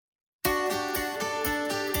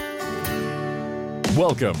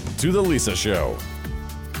Welcome to The Lisa Show.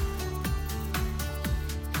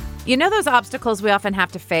 You know those obstacles we often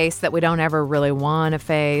have to face that we don't ever really want to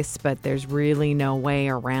face, but there's really no way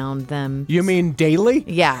around them? You mean daily?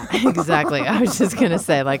 Yeah, exactly. I was just going to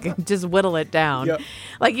say, just whittle it down. Yep.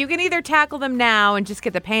 Like, you can either tackle them now and just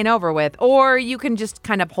get the pain over with, or you can just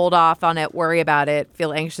kind of hold off on it, worry about it,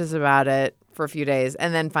 feel anxious about it for a few days,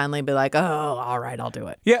 and then finally be like, oh, all right, I'll do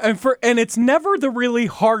it. Yeah, and it's never the really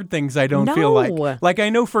hard things, I don't feel like. Like, I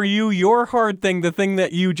know for you, your hard thing, the thing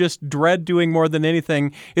that you just dread doing more than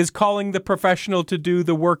anything, is calling the professional to do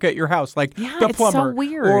the work at your house, like the plumber so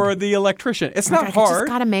weird. or the electrician. It's not I hard. just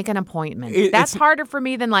got to make an appointment. That's harder for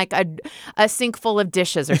me than like a sink full of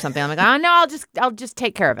dishes or something. I'm like, oh no, I'll just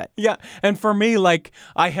take care of it. Yeah, and for me, like,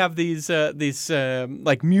 I have these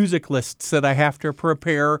like music lists that I have to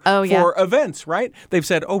prepare for events. Right? They've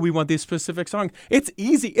said, oh, we want these specific songs. It's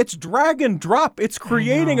easy. It's drag and drop. It's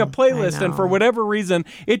creating a playlist. And for whatever reason,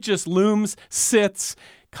 it just looms, sits,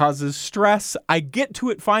 causes stress. I get to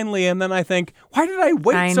it finally, and then I think, why did I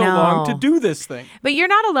wait so long to do this thing? But you're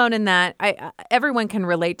not alone in that. Everyone can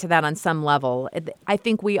relate to that on some level. I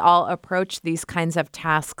think we all approach these kinds of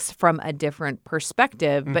tasks from a different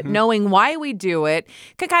perspective, but knowing why we do it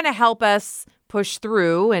can kind of help us push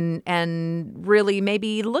through and really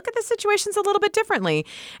maybe look at the situations a little bit differently,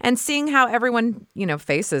 and seeing how everyone,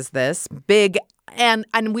 faces this big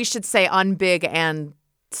and we should say on big and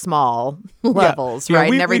small levels, right?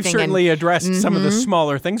 We've everything certainly addressed some of the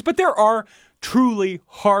smaller things, but there are truly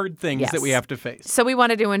hard things that we have to face. So we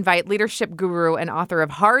wanted to invite leadership guru and author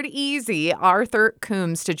of Hard Easy, Arthur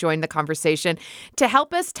Coombs, to join the conversation to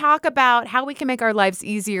help us talk about how we can make our lives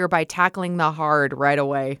easier by tackling the hard right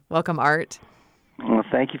away. Welcome, Art. Well,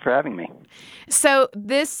 thank you for having me. So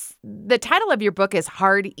the title of your book is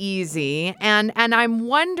Hard Easy, and I'm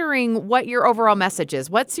wondering what your overall message is.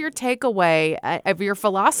 What's your takeaway of your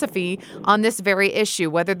philosophy on this very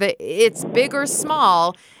issue, whether it's big or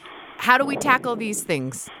small? How do we tackle these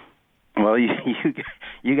things? Well,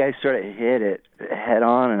 you guys sort of hit it head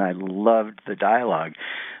on, and I loved the dialogue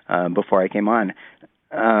before I came on.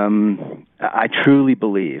 I truly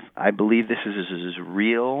believe this is as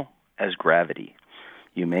real as gravity.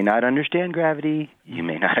 You may not understand gravity, you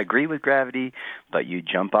may not agree with gravity, but you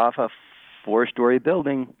jump off a 4-story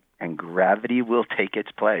building and gravity will take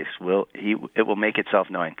its place. It will make itself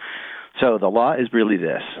known. So the law is really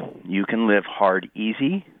this. You can live hard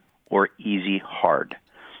easy or easy hard.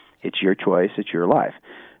 It's your choice, it's your life.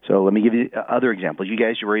 So let me give you other examples. You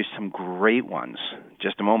guys raised some great ones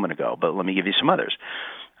just a moment ago, but let me give you some others.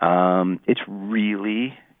 It's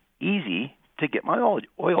really easy to get my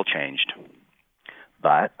oil changed,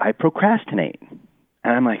 but I procrastinate.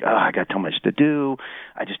 And I'm like, I got too much to do.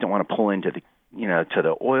 I just don't want to pull into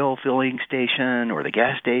the oil filling station or the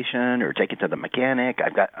gas station or take it to the mechanic.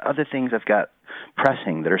 I've got other things I've got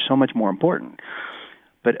pressing that are so much more important.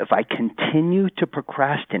 But if I continue to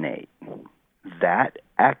procrastinate that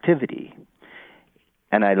activity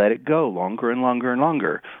and I let it go longer and longer and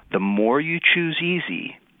longer, the more you choose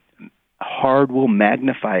easy, hard will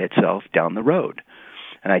magnify itself down the road.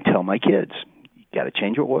 And I tell my kids, you got to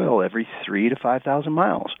change your oil every 3,000 to 5,000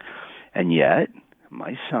 miles. And yet,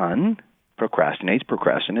 my son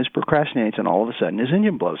procrastinates, and all of a sudden his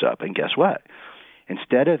engine blows up. And guess what?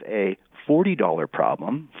 Instead of a $40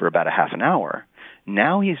 problem for about a half an hour,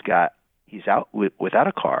 now he's out without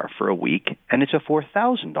a car for a week, and it's a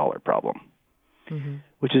 $4,000 problem,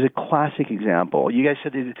 which is a classic example. You guys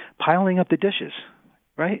said piling up the dishes.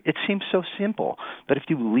 Right? It seems so simple, but if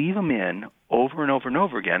you leave them in over and over and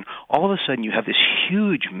over again, all of a sudden you have this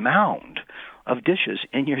huge mound of dishes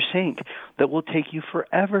in your sink that will take you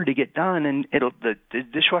forever to get done, and the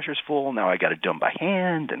dishwasher's full. Now I got to do them by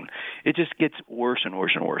hand, and it just gets worse and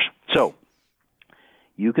worse and worse. So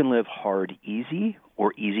you can live hard easy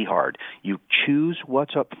or easy hard. You choose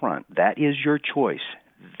what's up front. That is your choice.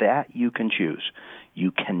 That you can choose.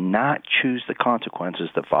 You cannot choose the consequences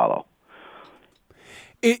that follow.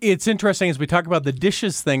 It's interesting as we talk about the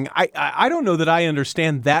dishes thing. I don't know that I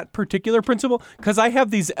understand that particular principle, because I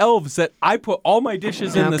have these elves that I put all my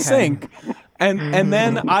dishes in the sink, and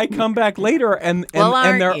then I come back later and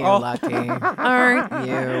they're you all lucky? Aren't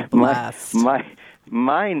you blessed?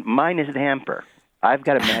 Mine is the hamper. I've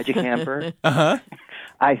got a magic hamper.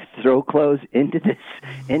 I throw clothes into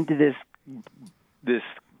this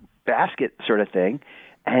basket sort of thing.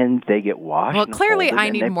 And they get washed. Well, clearly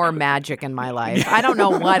I need more magic in my life. I don't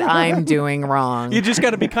know what I'm doing wrong. You just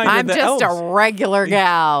got to be kind of the elves. I'm just a regular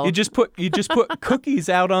gal. You just put cookies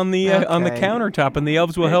out on the on the countertop, and the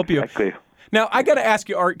elves will help you. Now, I got to ask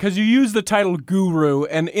you, Art, because you use the title guru,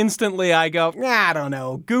 and instantly I go, I don't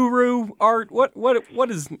know, guru, Art,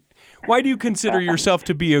 what is, why do you consider yourself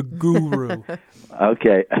to be a guru?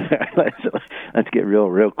 Okay, let's get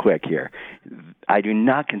real quick here. I do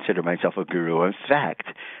not consider myself a guru. In fact,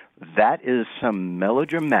 that is some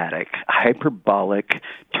melodramatic, hyperbolic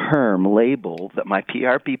term label that my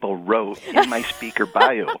PR people wrote in my speaker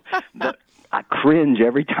bio. I cringe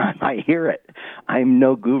every time I hear it. I'm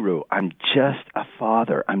no guru. I'm just a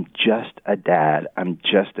father. I'm just a dad. I'm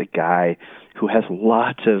just a guy who has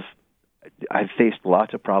I've faced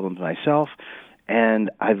lots of problems myself,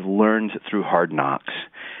 and I've learned through hard knocks.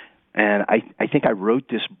 And I think I wrote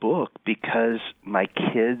this book because my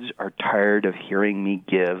kids are tired of hearing me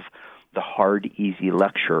give the hard, easy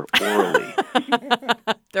lecture orally.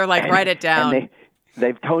 They're like, write it down. And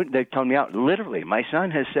they've toned me out. Literally, my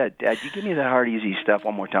son has said, Dad, you give me that hard, easy stuff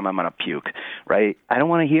one more time, I'm going to puke, right? I don't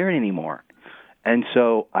want to hear it anymore. And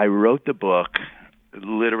so I wrote the book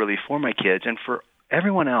literally for my kids and for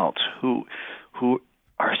everyone else who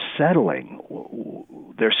are settling.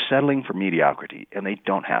 They're settling for mediocrity, and they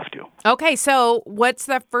don't have to. Okay, so what's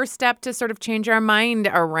the first step to sort of change our mind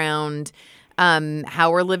around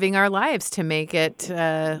how we're living our lives to make it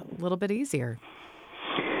a little bit easier?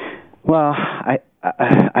 Well,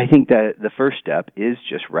 I think that the first step is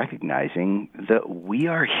just recognizing that we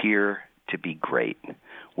are here to be great.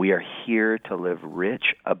 We are here to live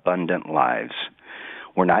rich, abundant lives.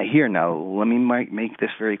 We're not here now. Let me make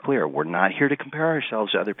this very clear. We're not here to compare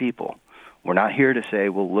ourselves to other people. We're not here to say,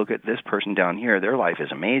 well, look at this person down here. Their life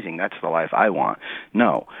is amazing. That's the life I want.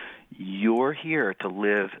 No, you're here to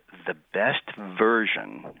live the best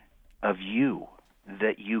version of you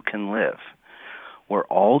that you can live. We're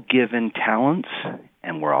all given talents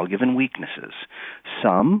and we're all given weaknesses.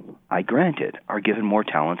 Some, I granted, are given more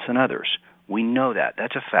talents than others. We know that.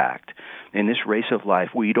 That's a fact. In this race of life,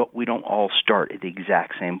 we don't all start at the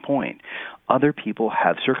exact same point. Other people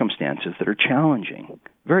have circumstances that are challenging,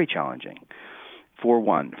 very challenging. For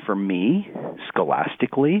one, for me,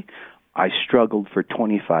 scholastically, I struggled for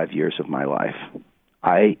 25 years of my life.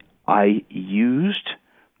 I used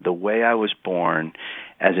the way I was born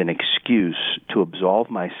as an excuse to absolve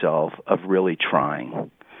myself of really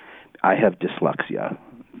trying. I have dyslexia,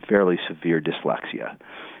 fairly severe dyslexia.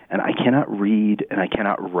 And I cannot read and I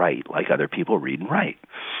cannot write like other people read and write.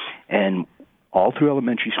 And all through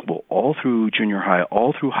elementary school, all through junior high,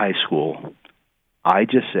 all through high school, I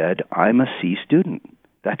just said, I'm a C student.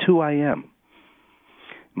 That's who I am.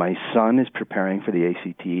 My son is preparing for the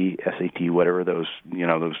ACT, SAT, whatever those.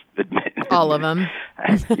 All of them.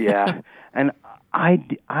 Yeah. And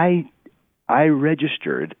I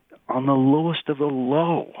registered on the lowest of the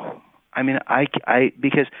low. I mean,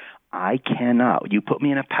 because I cannot. You put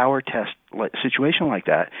me in a power test situation like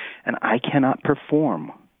that, and I cannot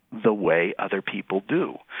perform the way other people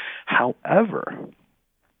do. However,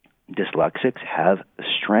 dyslexics have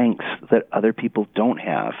strengths that other people don't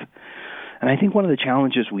have. And I think one of the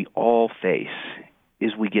challenges we all face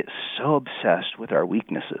is we get so obsessed with our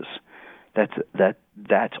weaknesses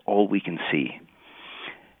that's all we can see.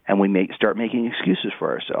 And we start making excuses for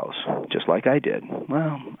ourselves, just like I did.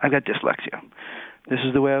 Well, I've got dyslexia. This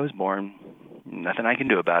is the way I was born. Nothing I can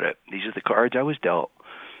do about it. These are the cards I was dealt.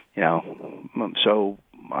 So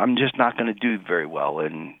I'm just not going to do very well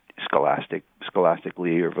in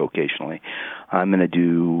scholastically or vocationally. I'm going to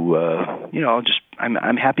do,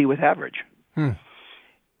 I'm happy with average.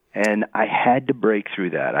 And I had to break through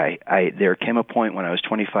that. There came a point when I was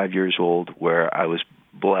 25 years old where I was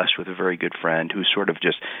blessed with a very good friend who sort of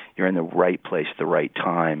just, you're in the right place at the right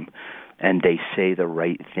time, and they say the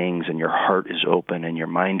right things, and your heart is open, and your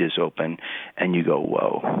mind is open, and you go,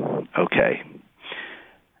 whoa, okay,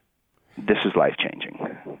 this is life-changing.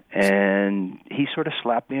 And he sort of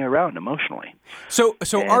slapped me around emotionally. So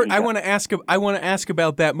Art, I want to ask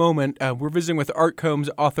about that moment. We're visiting with Art Combs,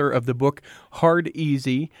 author of the book Hard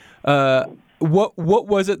Easy. What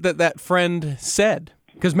was it that friend said?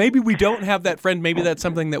 Because maybe we don't have that friend. Maybe that's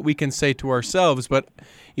something that we can say to ourselves. But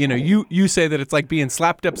you say that it's like being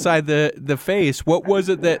slapped upside the face. What was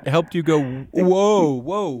it that helped you go,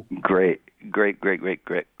 whoa? Great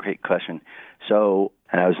question. So,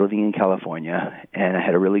 and I was living in California, and I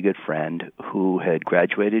had a really good friend who had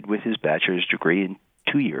graduated with his bachelor's degree in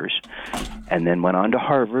 2 years, and then went on to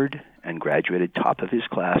Harvard and graduated top of his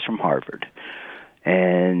class from Harvard.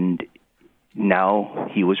 And now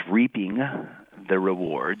he was reaping the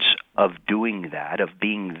rewards of doing that, of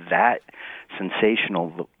being that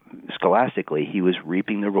sensational scholastically. He was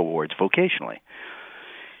reaping the rewards vocationally.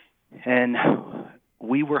 And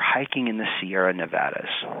we were hiking in the Sierra Nevadas.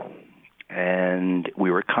 and we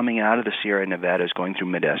were coming out of the Sierra Nevadas going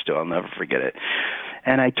through Modesto. I'll never forget it.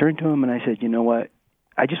 And I turned to him and I said, you know what?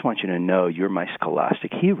 I just want you to know you're my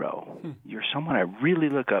scholastic hero. You're someone I really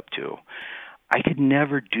look up to. I could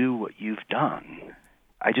never do what you've done.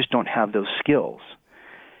 I just don't have those skills.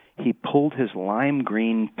 He pulled his lime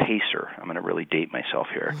green Pacer. I'm going to really date myself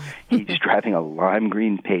here. He's driving a lime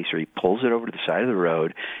green Pacer. He pulls it over to the side of the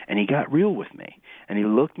road, and he got real with me. And he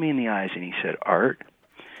looked me in the eyes, and he said, Art,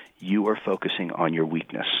 you are focusing on your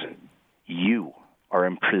weakness. You are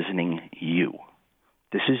imprisoning you.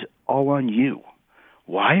 This is all on you.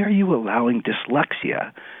 Why are you allowing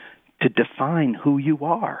dyslexia to define who you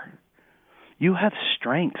are? You have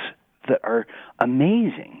strengths that are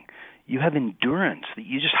amazing. You have endurance that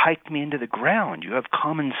you just hiked me into the ground. You have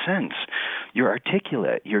common sense. You're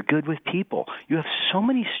articulate. You're good with people. You have so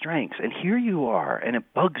many strengths, and here you are, and it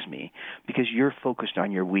bugs me because you're focused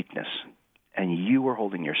on your weakness, and you are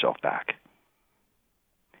holding yourself back.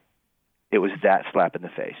 It was that slap in the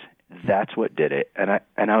face. That's what did it. And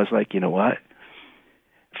I was like, you know what?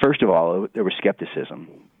 First of all, there was skepticism.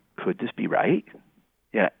 Could this be right?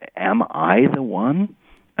 Yeah, am I the one?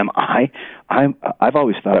 I've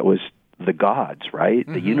always thought it was the gods, right?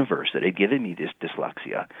 The universe that had given me this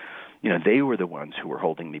dyslexia. You know, they were the ones who were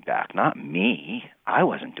holding me back, not me. I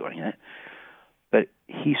wasn't doing it. But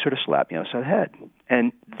he sort of slapped me upside the head.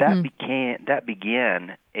 And that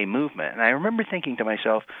began a movement. And I remember thinking to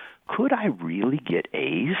myself, could I really get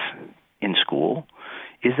A's in school?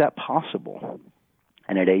 Is that possible?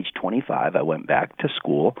 And at age 25, I went back to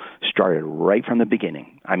school, started right from the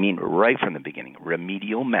beginning. I mean, right from the beginning.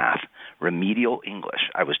 Remedial math, remedial English.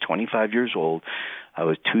 I was 25 years old. I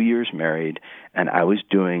was 2 years married, and I was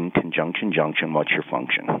doing conjunction, junction, what's your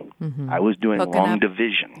function? I was doing long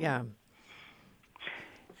division. Yeah.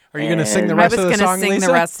 Are you going to sing the rest of the song, I was going to sing Lisa?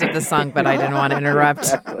 the rest of the song, but I didn't want to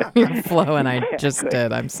interrupt your flow, and I just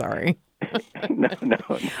did. I'm sorry. No.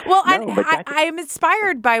 Well, I'm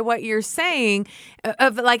inspired by what you're saying.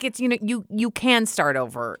 Of like, it's you can start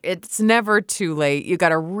over. It's never too late. You got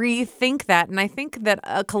to rethink that, and I think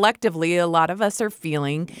that collectively, a lot of us are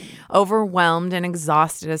feeling overwhelmed and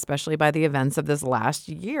exhausted, especially by the events of this last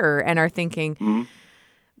year, and are thinking.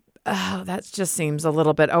 Oh, that just seems a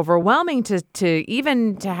little bit overwhelming to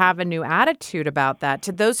even to have a new attitude about that.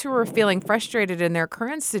 To those who are feeling frustrated in their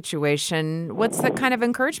current situation, what's the kind of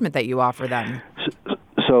encouragement that you offer them?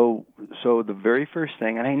 So the very first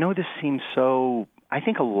thing, and I know this seems so, I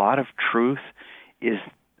think a lot of truth is,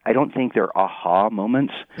 I don't think they're aha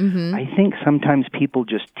moments. I think sometimes people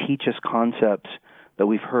just teach us concepts that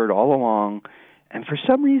we've heard all along, and for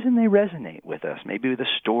some reason they resonate with us, maybe with a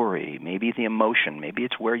story, maybe the emotion, maybe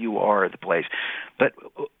it's where you are at the place. But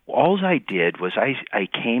all I did was I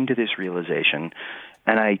came to this realization,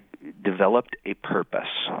 and I developed a purpose.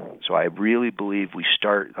 So I really believe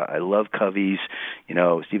I love Covey's,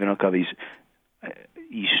 Stephen O. Covey's,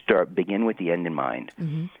 you begin with the end in mind.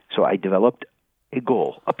 So I developed a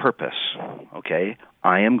goal, a purpose, okay?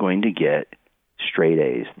 I am going to get straight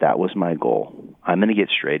A's. That was my goal. I'm going to get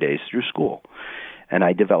straight A's through school. And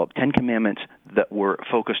I developed 10 commandments that were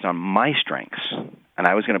focused on my strengths. And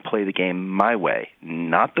I was going to play the game my way,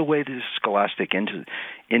 not the way the scholastic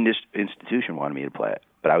institution wanted me to play it,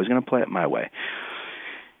 but I was going to play it my way.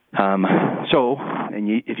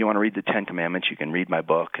 If you want to read the 10 commandments, you can read my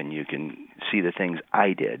book and you can see the things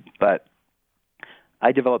I did. But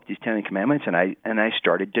I developed these 10 commandments, and I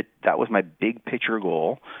started to. That was my big picture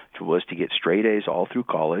goal, was to get straight A's all through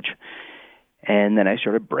college. And then I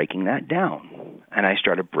started breaking that down, and I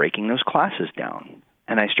started breaking those classes down,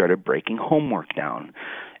 and I started breaking homework down,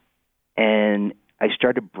 and I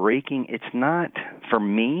started breaking. It's not for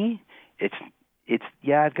me. It's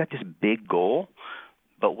I've got this big goal,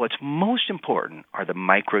 but what's most important are the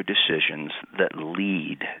micro decisions that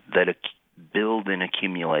build an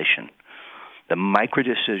accumulation. The micro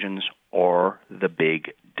decisions are the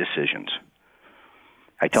big decisions.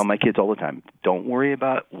 I tell my kids all the time, don't worry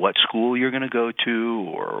about what school you're going to go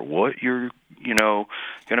to or what you're, going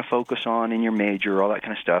to focus on in your major, all that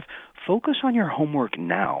kind of stuff. Focus on your homework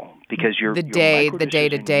now, because the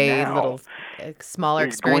day-to-day little smaller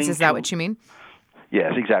experiences. Is that what you mean?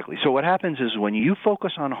 Yes, exactly. So what happens is when you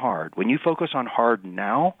focus on hard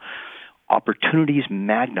now, opportunities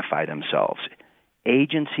magnify themselves.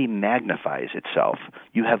 Agency magnifies itself.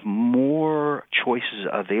 You have more choices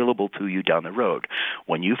available to you down the road.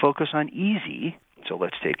 When you focus on easy, so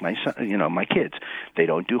let's take my son, my kids. They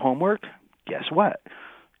don't do homework. Guess what?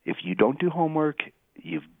 If you don't do homework,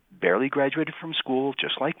 you've barely graduated from school,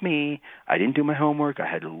 just like me. I didn't do my homework. I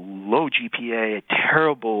had a low GPA,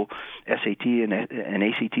 terrible SAT and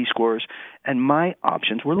ACT scores, and my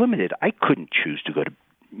options were limited. I couldn't choose to go to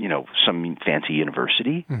some fancy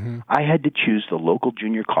university. Mm-hmm. I had to choose the local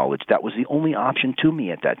junior college. That was the only option to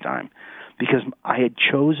me at that time because I had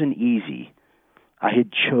chosen easy.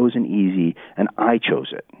 And I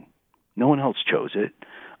chose it. No one else chose it.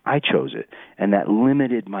 I chose it, and that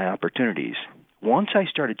limited my opportunities. Once I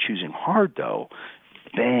started choosing hard, though,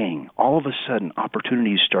 bang, all of a sudden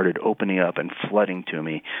opportunities started opening up and flooding to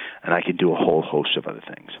me, and I could do a whole host of other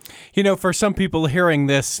things. For some people hearing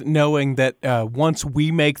this, knowing that once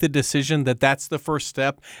we make the decision that that's the first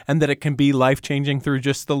step and that it can be life-changing through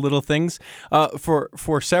just the little things,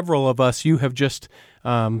 for several of us, you have just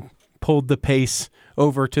pulled the pace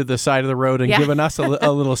over to the side of the road and given us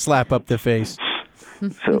a little slap up the face.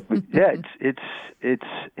 So yeah,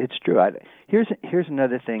 it's true. Here's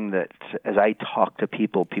another thing that as I talk to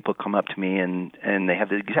people come up to me and they have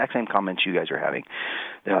the exact same comments you guys are having.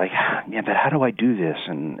 They're like, yeah, but how do I do this?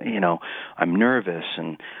 And I'm nervous.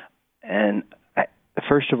 And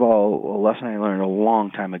first of all, a lesson I learned a long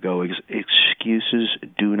time ago is excuses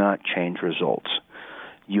do not change results.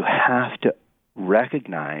 You have to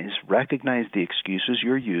recognize the excuses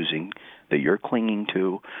you're using, that you're clinging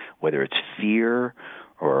to, whether it's fear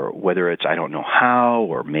or whether it's I don't know how,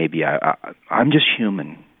 or maybe I'm just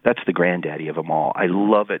human. That's the granddaddy of them all. I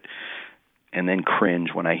love it, and then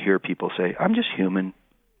cringe when I hear people say, I'm just human.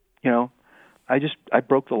 I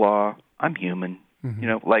broke the law. I'm human.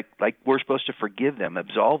 Mm-hmm. Like we're supposed to forgive them,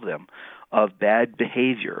 absolve them of bad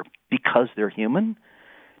behavior because they're human.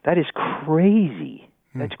 That is crazy.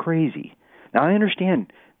 That's crazy. Now, I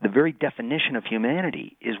understand the very definition of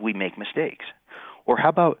humanity is we make mistakes. Or how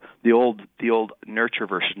about the old nurture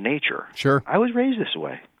versus nature? Sure. I was raised this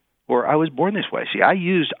way, or I was born this way. See, I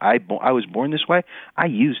was born this way. I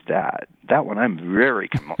used that. That one I'm very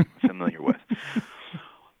familiar with.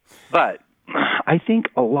 But I think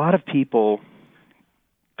a lot of people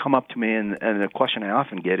come up to me, and the question I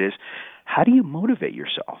often get is, how do you motivate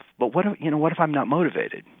yourself? But what if I'm not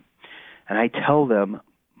motivated? And I tell them,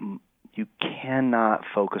 you cannot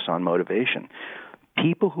focus on motivation.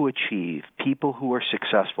 People who achieve, people who are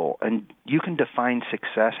successful, and you can define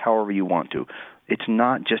success however you want to. It's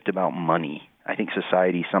not just about money. I think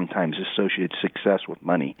society sometimes associates success with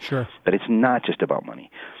money. Sure. But it's not just about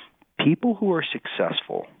money. People who are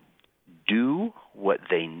successful do what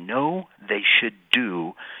they know they should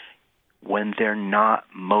do when they're not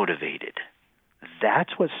motivated.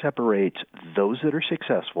 That's what separates those that are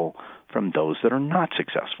successful from those that are not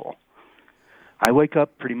successful. I wake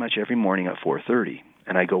up pretty much every morning at 4:30,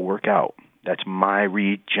 and I go work out. That's my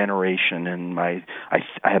regeneration, and I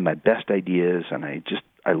have my best ideas, and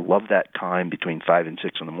I love that time between 5 and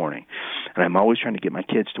 6 in the morning. And I'm always trying to get my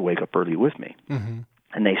kids to wake up early with me. Mm-hmm.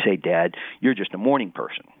 And they say, Dad, you're just a morning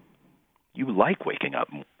person. You like waking up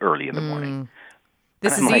early in the morning.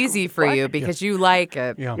 This is like, easy for you because you like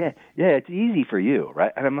it. Yeah, it's easy for you,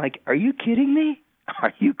 right? And I'm like, are you kidding me?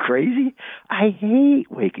 Are you crazy? I hate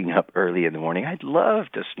waking up early in the morning. I'd love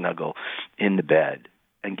to snuggle in the bed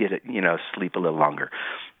and get it, sleep a little longer.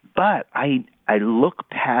 But I look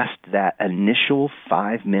past that initial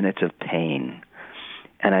 5 minutes of pain,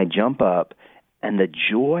 and I jump up, and the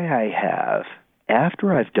joy I have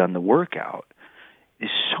after I've done the workout is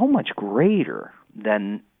so much greater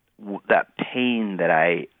than that pain that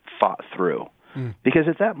I fought through. Because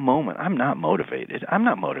at that moment, I'm not motivated. I'm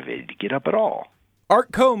not motivated to get up at all.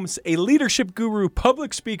 Art Combs, a leadership guru,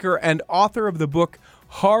 public speaker, and author of the book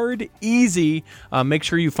Hard Easy. Make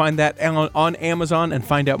sure you find that on Amazon and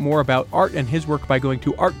find out more about Art and his work by going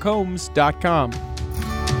to artcombs.com.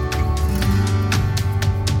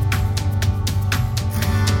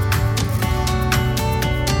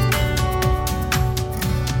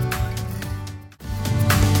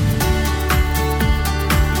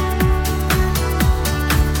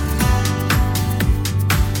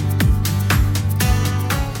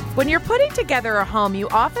 When you're putting together a home, you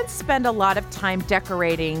often spend a lot of time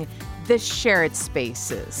decorating the shared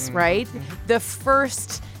spaces, right? The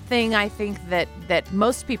first thing I think that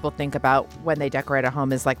most people think about when they decorate a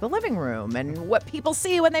home is like the living room and what people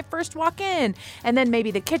see when they first walk in, and then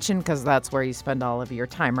maybe the kitchen because that's where you spend all of your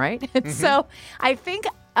time, right? So I think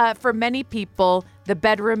for many people, the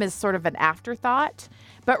bedroom is sort of an afterthought.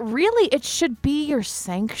 But really, it should be your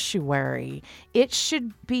sanctuary. It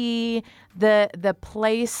should be the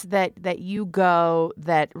place that you go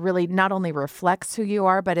that really not only reflects who you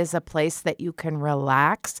are, but is a place that you can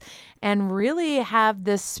relax and really have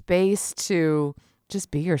this space to just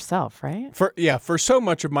be yourself, right? For so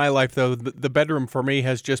much of my life, though, the bedroom for me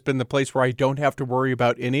has just been the place where I don't have to worry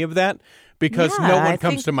about any of that because no one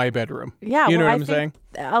comes to my bedroom. Yeah, you know what I I'm saying?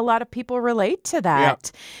 A lot of people relate to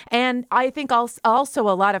that. Yeah. And I think also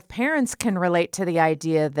a lot of parents can relate to the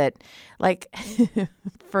idea that, like,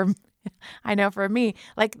 I know for me,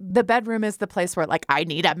 like, the bedroom is the place where, like, I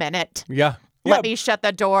need a minute. Yeah. Let me shut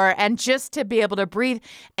the door, and just to be able to breathe.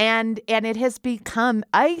 And it has become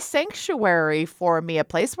a sanctuary for me, a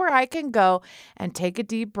place where I can go and take a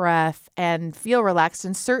deep breath and feel relaxed.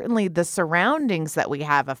 And certainly the surroundings that we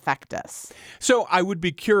have affect us. So I would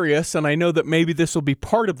be curious, and I know that maybe this will be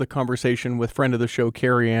part of the conversation with friend of the show,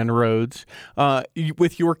 Carrie Ann Rhodes,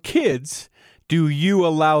 with your kids. Do you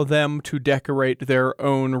allow them to decorate their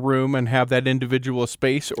own room and have that individual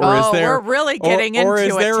space, or is there we're really getting into it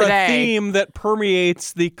today? Or is there a theme that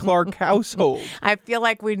permeates the Clark household? I feel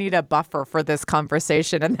like we need a buffer for this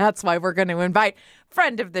conversation, and that's why we're going to invite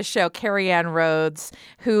friend of the show, Carrie Ann Rhodes,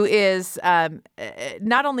 who is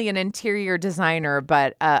not only an interior designer,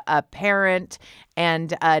 but a parent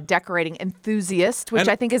and a decorating enthusiast, which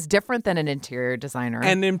I think is different than an interior designer.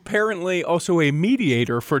 And apparently also a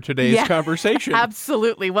mediator for today's conversation.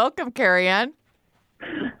 Absolutely. Welcome, Carrie Ann.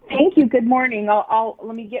 Thank you. Good morning. I'll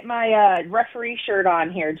let me get my referee shirt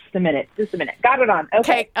on here. Just a minute. Got it on.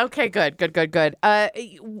 Okay. Good.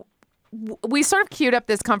 We sort of queued up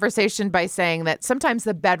this conversation by saying that sometimes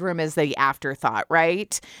the bedroom is the afterthought,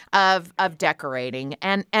 right, of decorating.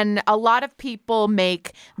 And a lot of people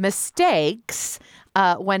make mistakes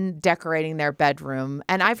when decorating their bedroom.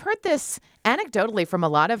 And I've heard this anecdotally from a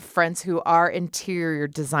lot of friends who are interior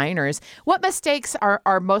designers. What mistakes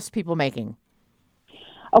are most people making?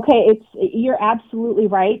 Okay, you're absolutely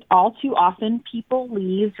right. All too often, people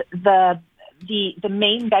leave the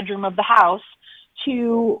main bedroom of the house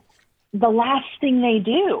to the last thing they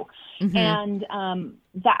do. Mm-hmm. And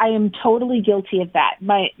that I am totally guilty of that.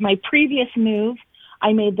 My previous move,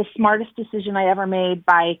 I made the smartest decision I ever made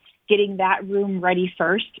by getting that room ready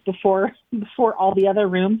first before all the other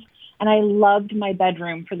rooms. And I loved my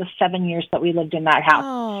bedroom for the 7 years that we lived in that house.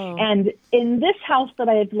 Oh. And in this house that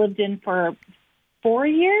I have lived in for 4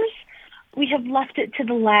 years, we have left it to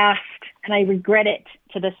the last, and I regret it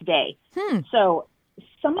to this day. So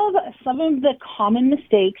some of the common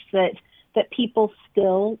mistakes that people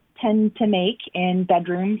still tend to make in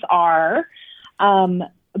bedrooms are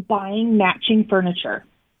buying matching furniture.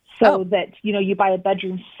 So that, you buy a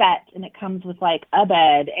bedroom set and it comes with like a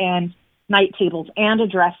bed and night tables and a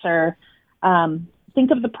dresser.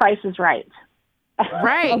 Think of The Price is Right.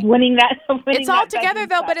 Right. Of winning that. It's all together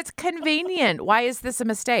though, but it's convenient. Why is this a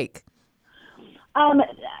mistake?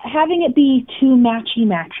 Having it be too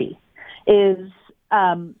matchy is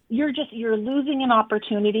you're losing an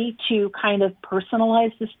opportunity to kind of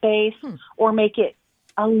personalize the space or make it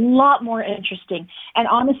a lot more interesting. And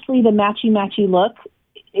honestly, the matchy look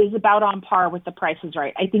is about on par with The Price is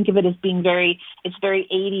Right. I think of it as being very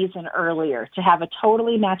 80s and earlier to have a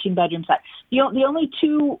totally matching bedroom set. The only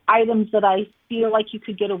two items that I feel like you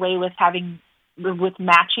could get away with having with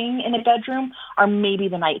matching in a bedroom are maybe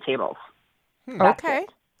the night tables. Okay.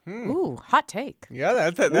 Ooh, hot take. Yeah,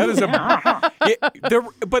 that is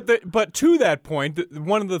but to that point,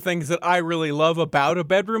 one of the things that I really love about a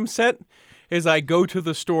bedroom set is I go to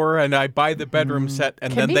the store and I buy the bedroom set,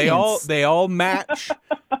 and then they all match,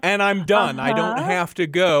 and I'm done. I don't have to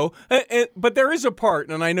go. But there is a part,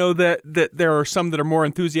 and I know that there are some that are more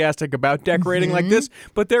enthusiastic about decorating like this,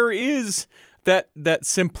 but there is that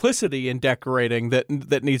simplicity in decorating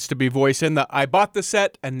that needs to be voiced in that I bought the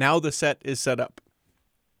set, and now the set is set up.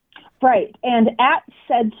 Right. And at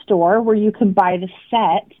said store where you can buy the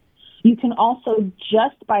set, you can also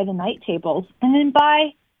just buy the night tables and then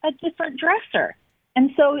buy a different dresser. And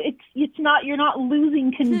so you're not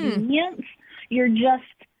losing convenience. You're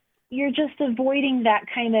just avoiding that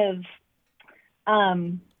kind of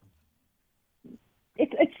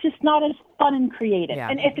it's just not as fun and creative. Yeah.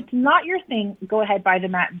 And if it's not your thing, go ahead, buy the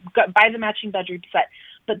matching bedroom set.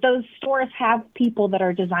 But those stores have people that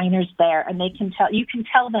are designers there, and you can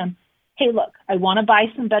tell them, hey, look, I want to buy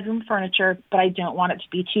some bedroom furniture, but I don't want it to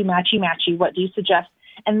be too matchy. What do you suggest?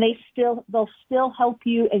 And they'll still help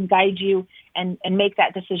you and guide you and make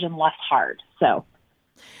that decision less hard. So,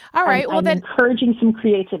 all right. I'm encouraging some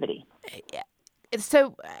creativity.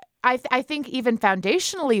 So I think even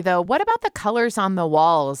foundationally, though, what about the colors on the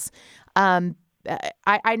walls?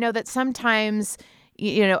 I know that sometimes,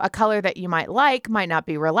 a color that you might like might not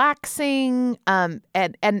be relaxing. And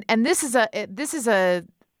this is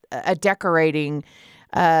a decorating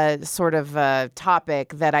sort of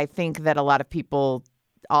topic that I think that a lot of people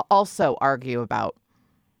also argue about.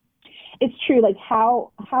 it's true. Like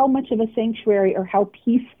how much of a sanctuary or how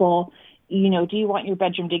peaceful, do you want your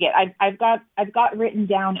bedroom to get? I've got written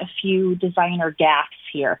down a few designer gaffes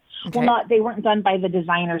here. Okay. Well, they weren't done by the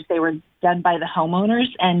designers; they were done by the homeowners,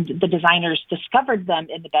 and the designers discovered them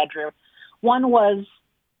in the bedroom. One was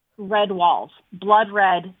red walls, blood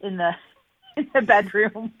red in the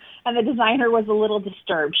bedroom, and the designer was a little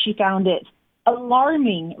disturbed. She found it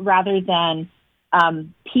alarming rather than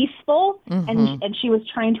peaceful, and she was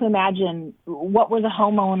trying to imagine what was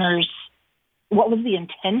the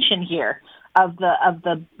intention here of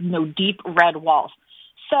the deep red walls.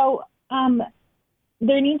 So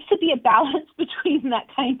there needs to be a balance between that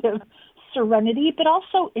kind of serenity, but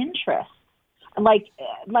also interest. Like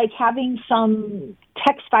having some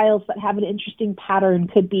textiles that have an interesting pattern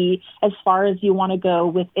could be as far as you want to go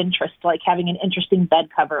with interest, like having an interesting bed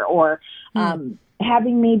cover or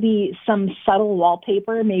having maybe some subtle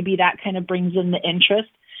wallpaper. Maybe that kind of brings in the interest.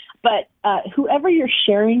 But whoever you're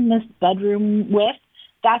sharing this bedroom with,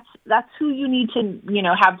 that's who you need to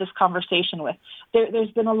have this conversation with.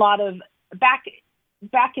 There's been a lot of back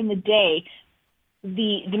in the day,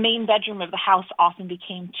 the main bedroom of the house often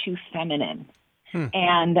became too feminine.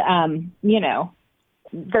 And,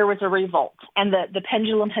 there was a revolt, and the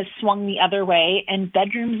pendulum has swung the other way. And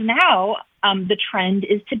bedrooms now, the trend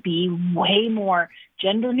is to be way more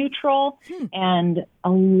gender neutral and a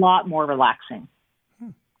lot more relaxing.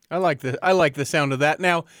 I like the sound of that.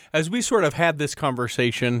 Now, as we sort of had this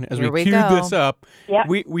conversation, as we queued this up,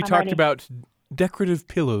 we talked about decorative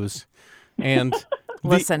pillows and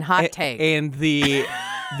listen, hot take. And the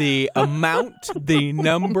amount, the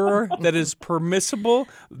number that is permissible.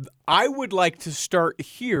 I would like to start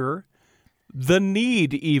here. The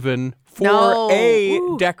need even for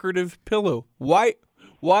decorative pillow. Why,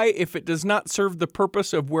 if it does not serve the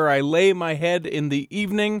purpose of where I lay my head in the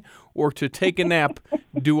evening or to take a nap,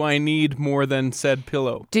 do I need more than said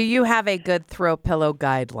pillow? Do you have a good throw pillow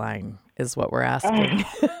guideline is what we're asking.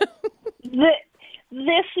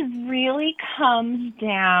 This really comes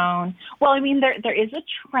down. Well, I mean, there is a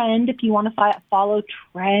trend if you want to follow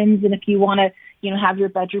trends, and if you want to, have your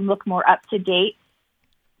bedroom look more up to date.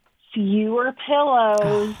 Fewer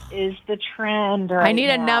pillows is the trend right now. I need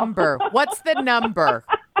a number. What's the number?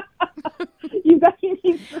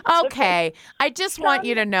 Okay, I just want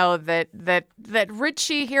you to know that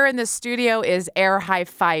Richie here in the studio is air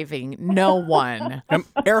high-fiving no one. I'm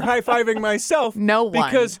air high-fiving myself. No one.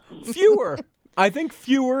 Because fewer. I think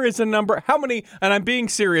fewer is a number. How many, and I'm being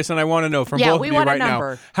serious and I want to know from both of you right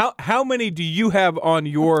now. How many do you have on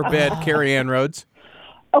your bed, Carrie Ann Rhodes?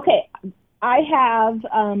 Okay, I have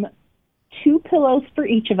 2 pillows for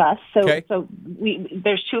each of us. So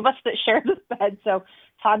there's 2 of us that share this bed. So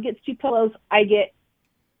Todd gets 2 pillows. I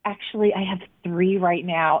have 3 right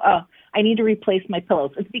now. Oh, I need to replace my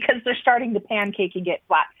pillows. It's because they're starting to pancake and get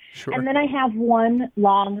flat. Sure. And then I have 1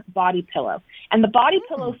 long body pillow. And the body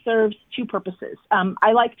pillow serves 2 purposes.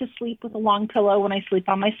 I like to sleep with a long pillow when I sleep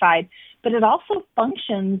on my side, but it also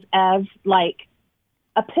functions as like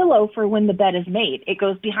a pillow for when the bed is made. It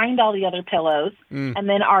goes behind all the other pillows, and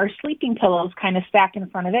then our sleeping pillows kind of stack in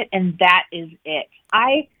front of it, and that is it.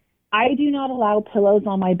 I do not allow pillows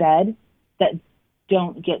on my bed that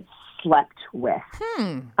don't get slept with.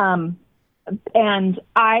 And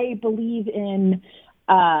I believe in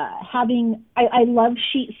having, I love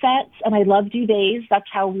sheet sets and I love duvets. That's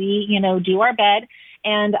how we, do our bed.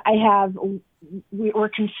 And we're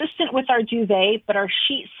consistent with our duvet, but our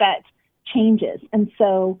sheet set changes. And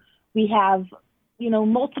so we have,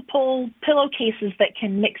 multiple pillowcases that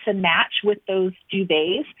can mix and match with those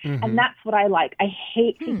duvets. And that's what I like. I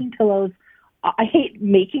hate taking pillows. I hate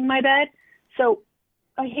making my bed. So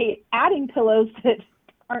I hate adding pillows that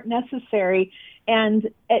aren't necessary. And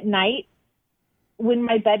at night, when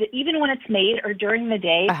my bed, even when it's made or during the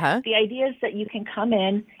day, the idea is that you can come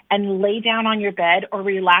in and lay down on your bed or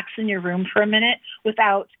relax in your room for a minute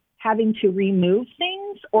without having to remove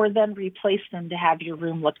things or then replace them to have your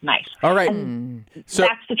room look nice. All right. So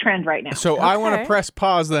that's the trend right now. So I want to press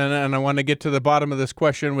pause then, and I want to get to the bottom of this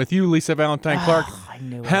question with you, Lisa Valentine Clark. I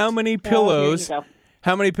knew How many pillows?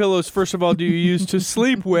 How many pillows, first of all, do you use to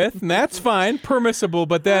sleep with? And that's fine, permissible,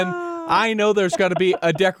 but then I know there's got to be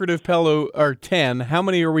a decorative pillow or 10. How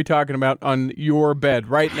many are we talking about on your bed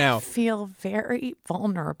right now? I feel very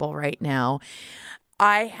vulnerable right now.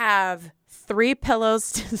 I have 3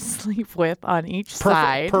 pillows to sleep with on each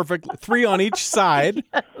side. Perfect. 3 on each side.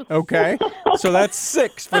 Yes. Okay. So that's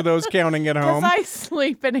 6 for those counting at home. Because I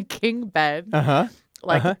sleep in a king bed.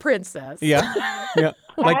 Like a princess. Yeah. Yeah.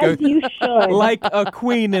 You should. Like a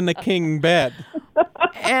queen in a king bed.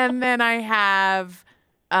 And then I have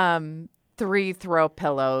 3 throw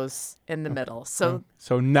pillows in the middle. So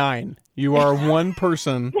 9. You are one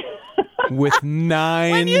person with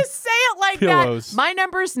 9 when you say it like pillows. that, my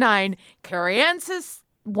number's 9. Carrie Ann's is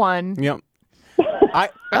 1. Yep.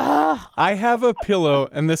 I have a pillow,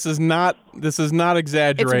 and this is not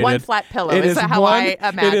exaggerated. It's one flat pillow. It is that how I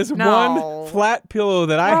imagine? It is one flat pillow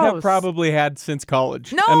that I have probably had since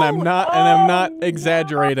college. No, and I'm not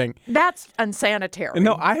exaggerating. That's unsanitary.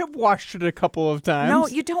 No, I have washed it a couple of times. No,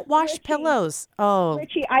 you don't wash pillows. Oh,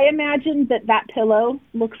 Richie, I imagine that pillow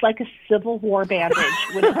looks like a Civil War bandage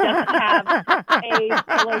when it doesn't have a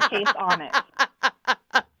pillowcase on it.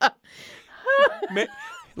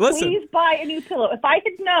 Listen. Please buy a new pillow. If I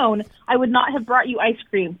had known, I would not have brought you ice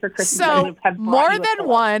cream for Christmas. I so would have brought more you a than pillow.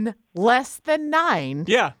 1, less than 9.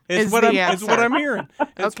 Yeah, is the answer. It's what I'm hearing.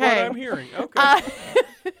 It's Okay. what I'm hearing. Okay.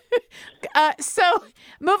 So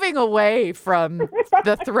moving away from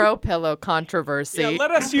the throw pillow controversy, Yeah,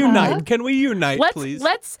 let us unite. Can we unite, please?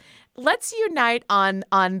 Let's unite on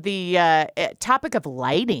the topic of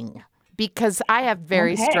lighting, because I have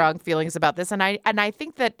very strong feelings about this, and I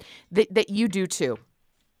think that you do too.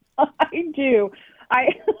 I do.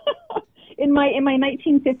 In my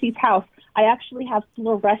 1950s house, I actually have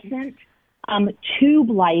fluorescent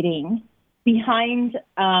tube lighting behind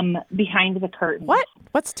the curtains.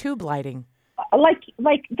 What's tube lighting? Like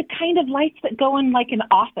the kind of lights that go in like an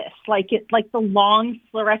office, like the long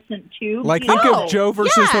fluorescent tube. Like think of Joe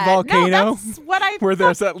versus the volcano, no, that's what I where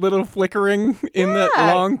there's that little flickering in that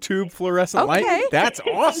long tube fluorescent light. That's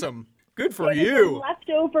awesome. Good for you. It's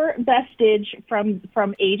a leftover vestige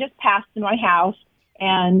from ages past in my house,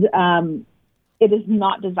 and it is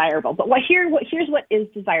not desirable. But here's what is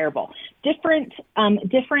desirable: different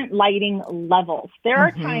lighting levels. There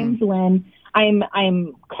are times when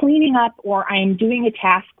I'm cleaning up or I'm doing a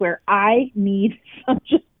task where I need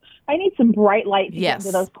some bright light to get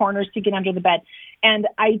into those corners to get under the bed. And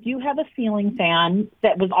I do have a ceiling fan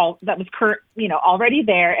that was already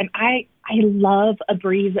there, and I love a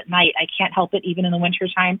breeze at night. I can't help it, even in the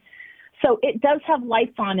wintertime. So it does have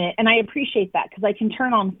lights on it, and I appreciate that because I can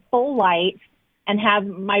turn on full light and have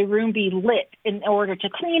my room be lit in order to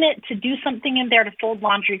clean it, to do something in there, to fold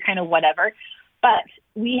laundry, kind of whatever. But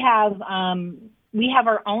we have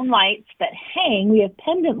our own lights that hang. We have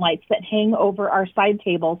pendant lights that hang over our side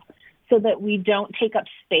tables so that we don't take up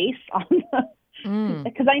space on the.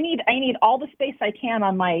 Because I need all the space I can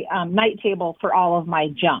on my night table for all of my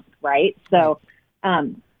junk, right? So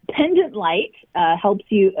pendant light helps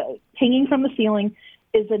you. Hanging from the ceiling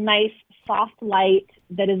is a nice soft light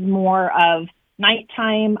that is more of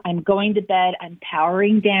nighttime. I'm going to bed. I'm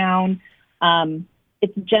powering down.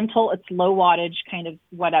 It's gentle. It's low wattage, kind of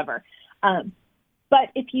whatever. But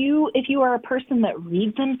if you are a person that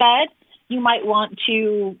reads in bed, you might want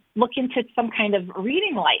to look into some kind of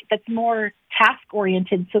reading light that's more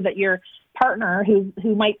task-oriented so that your partner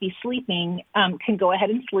who might be sleeping can go ahead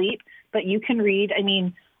and sleep, but you can read. I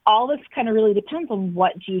mean, all this kind of really depends on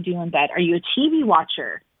what do you do in bed. Are you a TV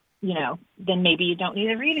watcher? Then maybe you don't need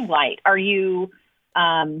a reading light. Are you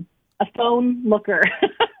a phone looker?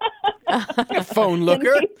 A phone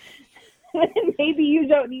looker? Maybe you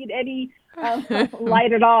don't need any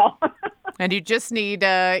light at all. And you just need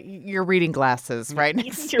your reading glasses, right? You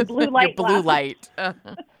need your blue light. Your blue light.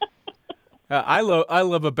 I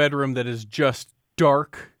love a bedroom that is just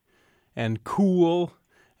dark and cool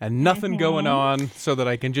and nothing going on, so that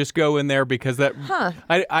I can just go in there because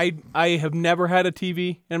I have never had a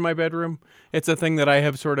TV in my bedroom. It's a thing that I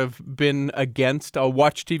have sort of been against. I'll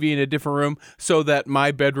watch TV in a different room so that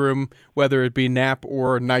my bedroom, whether it be nap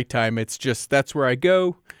or nighttime, it's just that's where I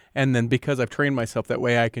go. And then because I've trained myself that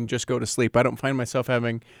way, I can just go to sleep. I don't find myself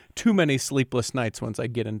having too many sleepless nights once I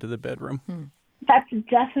get into the bedroom. That's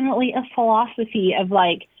definitely a philosophy of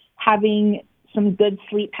like having some good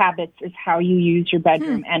sleep habits is how you use your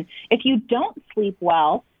bedroom. And if you don't sleep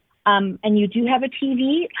well, and you do have a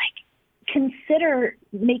TV, like consider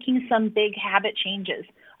making some big habit changes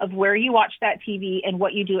of where you watch that TV and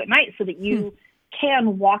what you do at night so that you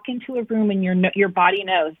can walk into a room and your body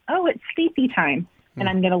knows, oh, it's sleepy time. And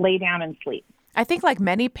I'm going to lay down and sleep. I think like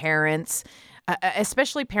many parents,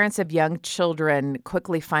 especially parents of young children,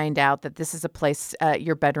 quickly find out that this is a place,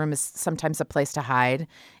 your bedroom is sometimes a place to hide,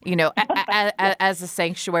 as a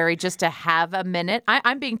sanctuary, just to have a minute.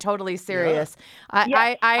 I'm being totally serious.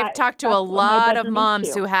 Yeah. I've talked to a lot of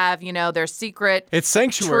moms who have, their secret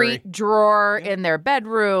treat drawer in their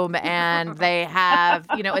bedroom, and they have,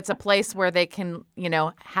 it's a place where they can,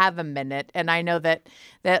 have a minute. And I know that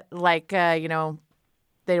like,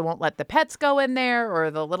 they won't let the pets go in there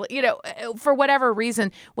or the little, for whatever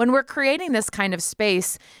reason. When we're creating this kind of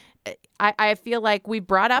space, I feel like we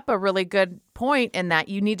brought up a really good point in that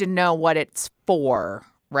you need to know what it's for,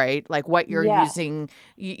 right? Like what you're using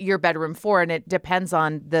your bedroom for, and it depends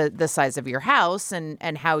on the size of your house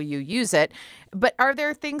and how you use it. But are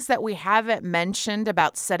there things that we haven't mentioned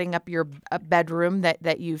about setting up your bedroom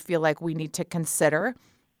that you feel like we need to consider?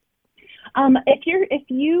 If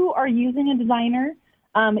you are using a designer,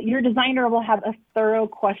 your designer will have a thorough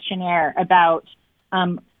questionnaire about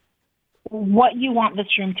what you want this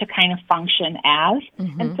room to kind of function as.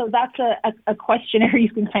 Mm-hmm. And so that's a questionnaire you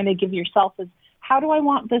can kind of give yourself is, how do I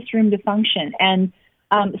want this room to function? And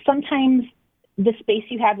sometimes the space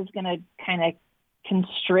you have is going to kind of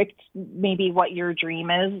constrict maybe what your dream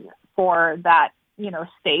is for that,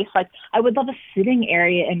 space. Like I would love a sitting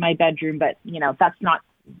area in my bedroom, but, that's not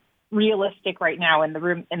realistic right now in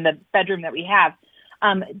the bedroom that we have.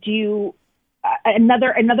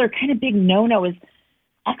 Another kind of big no-no is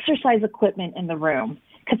exercise equipment in the room.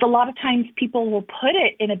 Because a lot of times people will put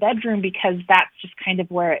it in a bedroom because that's just kind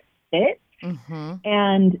of where it fits. Mm-hmm.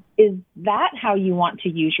 And is that how you want to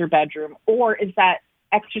use your bedroom? Or is that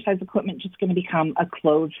exercise equipment just going to become a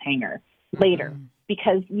clothes hanger later? Mm-hmm.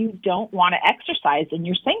 Because you don't want to exercise in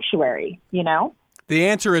your sanctuary, The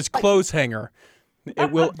answer is clothes hanger.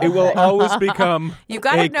 It will always become you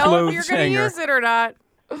got to know if you're going to use it or not.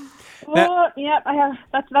 Well, yeah, I have.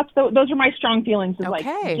 Those are my strong feelings. Is like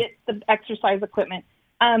get the exercise equipment.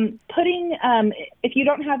 If you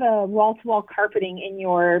don't have a wall-to-wall carpeting in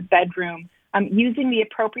your bedroom, using the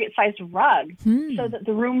appropriate size rug so that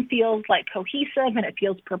the room feels like cohesive and it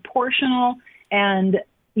feels proportional, and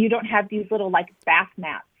you don't have these little like bath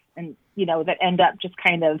mats and that end up just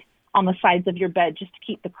kind of on the sides of your bed just to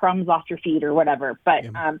keep the crumbs off your feet or whatever. But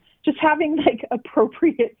just having like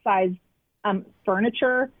appropriate size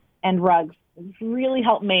furniture and rugs really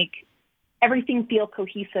help make everything feel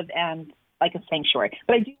cohesive and like a sanctuary.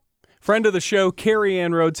 But I do. Friend of the show, Carrie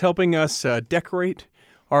Ann Rhodes, helping us decorate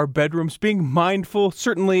our bedrooms, being mindful.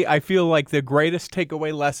 Certainly, I feel like the greatest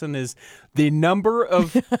takeaway lesson is the number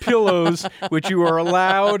of pillows which you are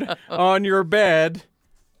allowed on your bed.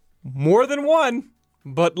 More than one,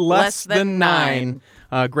 but less than 9.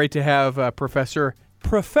 Great to have Professor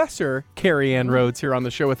Carrie Ann Rhodes here on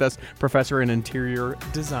the show with us, professor in interior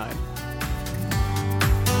design.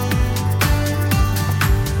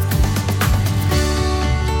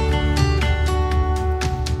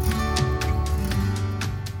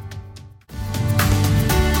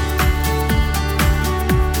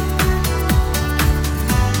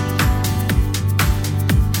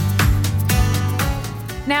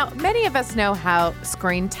 Now, many of us know how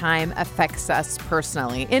screen time affects us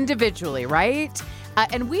personally, individually, right?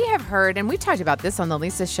 And we have heard, and we talked about this on the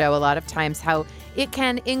Lisa Show a lot of times, how it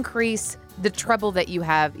can increase the trouble that you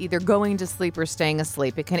have either going to sleep or staying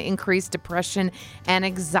asleep. It can increase depression and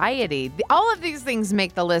anxiety. All of these things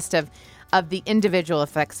make the list of the individual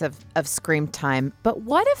effects of screen time. But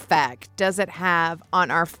what effect does it have on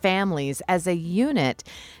our families as a unit?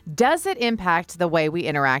 Does it impact the way we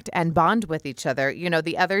interact and bond with each other?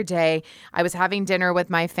 The other day I was having dinner with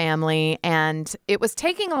my family and it was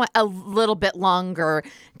taking a little bit longer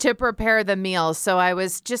to prepare the meal. So I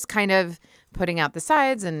was just kind of putting out the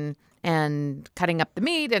sides and cutting up the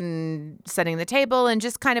meat and setting the table and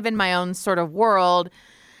just kind of in my own sort of world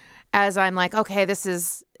as I'm like, okay, this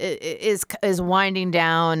is winding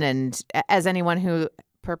down. And as anyone who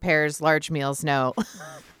prepares large meals know,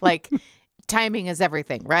 like timing is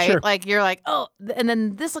everything, right? Sure. Like you're like, oh, and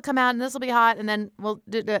then this will come out and this will be hot. And then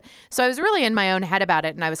so I was really in my own head about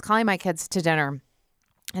it. And I was calling my kids to dinner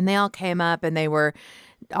and they all came up and they were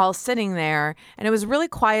all sitting there and it was really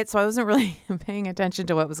quiet. So I wasn't really paying attention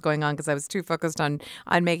to what was going on because I was too focused on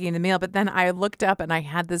making the meal. But then I looked up and I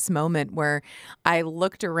had this moment where I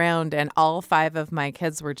looked around and all 5 of my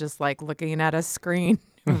kids were just like looking at a screen,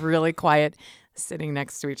 really quiet, sitting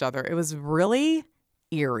next to each other. It was really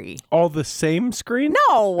eerie. All the same screen?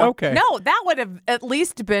 No. Okay. No, that would have at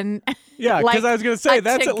least been yeah, because I was going to say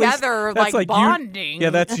that's together, at least that's like bonding.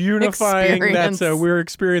 That's unifying. Experience. That's we're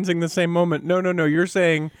experiencing the same moment. No. You're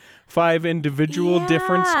saying 5 individual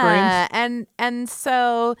different screens. And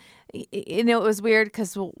so it was weird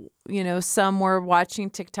because some were watching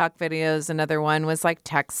TikTok videos, another one was like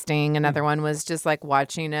texting, another one was just like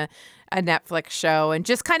watching a Netflix show and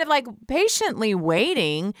just kind of like patiently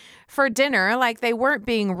waiting for dinner. Like they weren't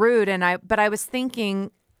being rude. But I was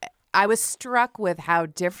thinking, I was struck with how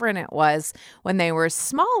different it was when they were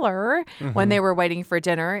smaller, when they were waiting for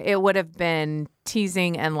dinner. It would have been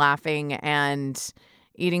teasing and laughing and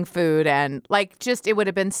eating food and like just it would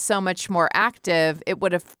have been so much more active. It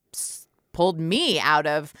would have pulled me out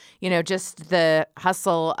of, just the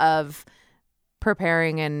hustle of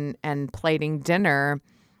preparing and plating dinner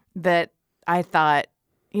that I thought,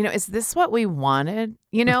 is this what we wanted?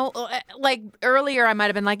 Like earlier I might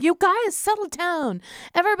have been like, you guys, settle down.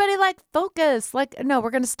 Everybody focus. No,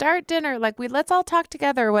 we're going to start dinner. Let's all talk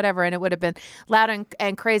together or whatever. And it would have been loud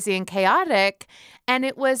and crazy and chaotic. And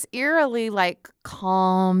it was eerily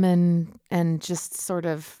calm and just sort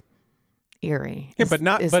of eerie. Yeah, but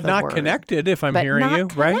not word. Connected, if I'm hearing you,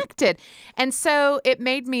 right? Connected. And so it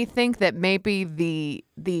made me think that maybe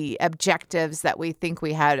the objectives that we think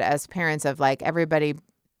we had as parents of everybody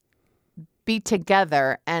be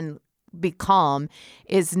together and be calm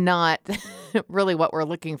is not really what we're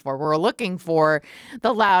looking for. We're looking for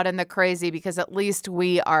the loud and the crazy because at least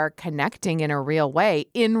we are connecting in a real way,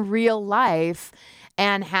 in real life,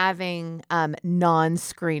 and having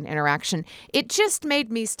non-screen interaction. It just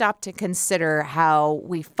made me stop to consider how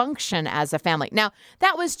we function as a family. Now,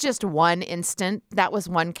 that was just one instant. That was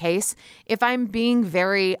one case. If I'm being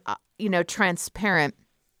very, transparent,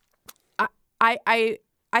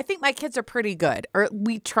 I think my kids are pretty good, or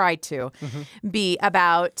we try to be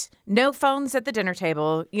about no phones at the dinner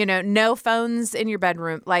table, no phones in your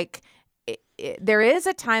bedroom. There is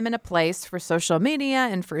a time and a place for social media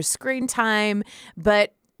and for screen time,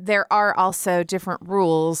 but there are also different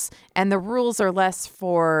rules, and the rules are less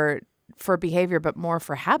for behavior, but more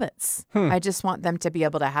for habits. I just want them to be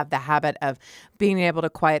able to have the habit of being able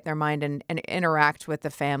to quiet their mind and interact with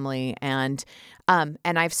the family. And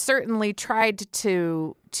I've certainly tried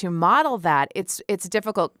to model that. It's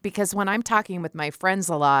difficult because when I'm talking with my friends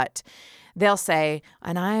a lot, they'll say,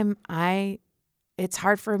 it's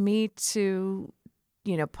hard for me to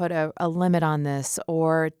put a limit on this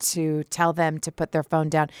or to tell them to put their phone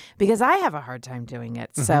down because I have a hard time doing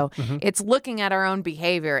it. So it's looking at our own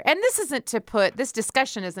behavior. And this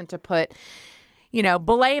discussion isn't to put,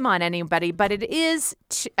 blame on anybody, but it is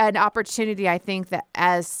an opportunity, I think, that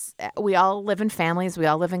as we all live in families, we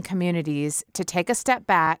all live in communities, to take a step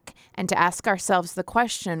back and to ask ourselves the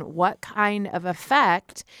question, what kind of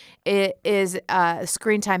effect is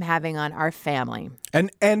screen time having on our family?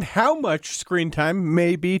 And how much screen time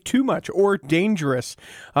may be too much or dangerous.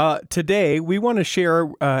 Today, we want to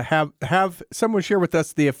share, have someone share with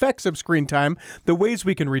us the effects of screen time, the ways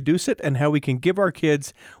we can reduce it, and how we can give our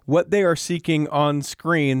kids what they are seeking on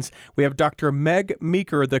screens. We have Dr. Meg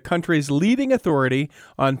Meeker, the country's leading authority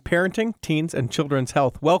on parenting, teens, and children's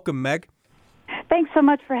health. Welcome, Meg. Thanks so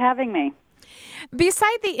much for having me.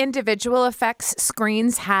 Beside the individual effects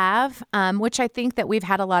screens have, which I think that we've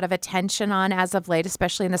had a lot of attention on as of late,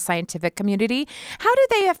 especially in the scientific community, how do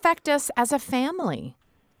they affect us as a family?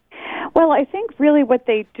 Well, I think really what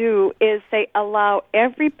they do is they allow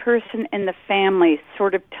every person in the family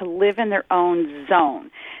sort of to live in their own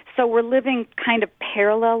zone. So we're living kind of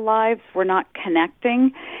parallel lives. We're not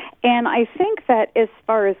connecting. And I think that as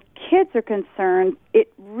far as kids are concerned,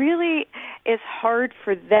 it really is hard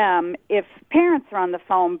for them if parents are on the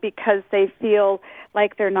phone because they feel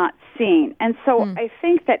like they're not seen. And so I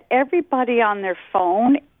think that everybody on their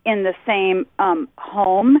phone in the same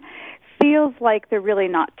home feels like they're really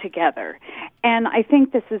not together. And I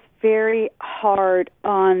think this is very hard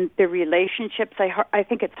on the relationships. I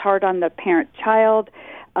think it's hard on the parent-child,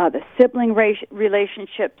 the sibling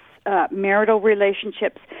relationships, marital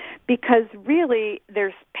relationships, because really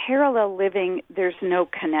there's parallel living, there's no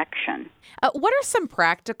connection. What are some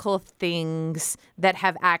practical things that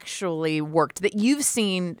have actually worked that you've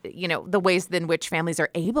seen, the ways in which families are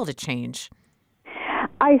able to change?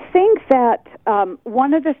 I think that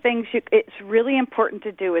one of the things it's really important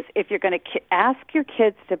to do is if you're going to ask your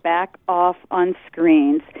kids to back off on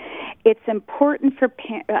screens, it's important for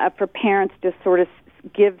parents to sort of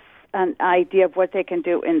give an idea of what they can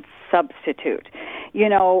do in substitute.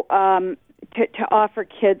 To offer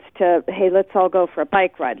kids to, hey, let's all go for a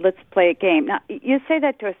bike ride. Let's play a game. Now, you say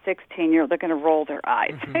that to a 16-year-old, they're going to roll their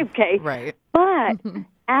eyes, okay? Right. But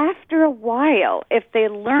after a while, if they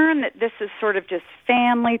learn that this is sort of just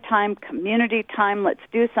family time, community time, let's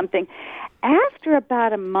do something, after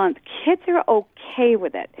about a month, kids are okay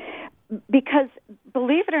with it. Because,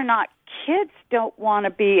 believe it or not, kids don't want to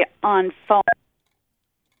be on phone.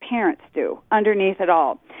 Parents do, underneath it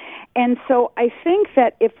all. And so I think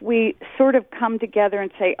that if we sort of come together and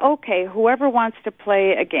say, okay, whoever wants to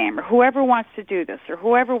play a game, or whoever wants to do this, or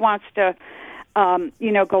whoever wants to,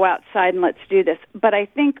 go outside and let's do this. But I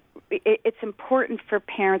think it's important for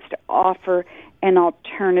parents to offer an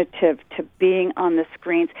alternative to being on the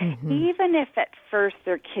screens, even if at first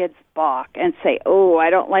their kids balk and say, oh, I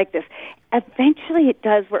don't like this. Eventually it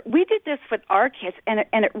does work. We did this with our kids, and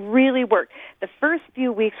it really worked. The first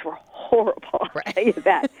few weeks were horrible, I'll tell you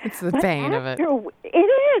that. It's the pain of it. It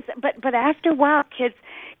is, but after a while, kids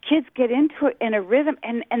get into it in a rhythm,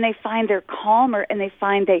 and they find they're calmer, and they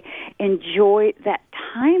find they enjoy that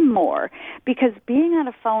time more, because being on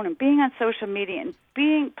a phone and being on social media and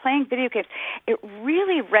playing video games, it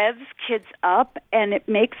really revs kids up, and it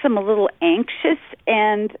makes them a little anxious,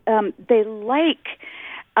 and they like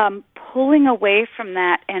pulling away from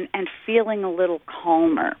that and feeling a little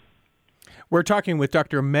calmer. We're talking with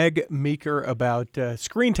Dr. Meg Meeker about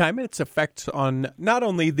screen time and its effects on not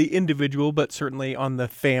only the individual, but certainly on the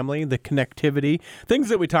family, the connectivity, things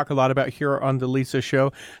that we talk a lot about here on The Lisa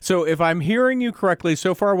Show. So if I'm hearing you correctly,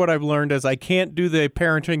 so far what I've learned is I can't do the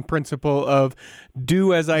parenting principle of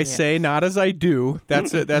do as I say, not as I do.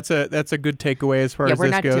 That's a good takeaway as far as this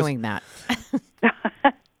goes. Yeah, we're not doing that.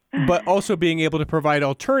 But also being able to provide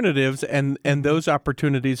alternatives and those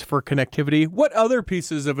opportunities for connectivity. What other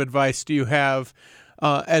pieces of advice do you have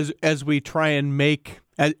as we try and make,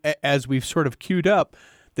 as we've sort of queued up,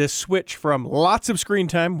 this switch from lots of screen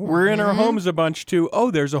time, we're in our homes a bunch, to,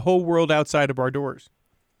 there's a whole world outside of our doors?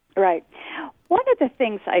 Right. One of the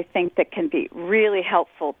things I think that can be really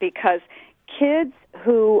helpful, because kids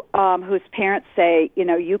whose parents say,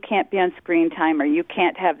 you can't be on screen time, or you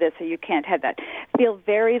can't have this, or you can't have that, feel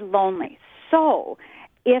very lonely. So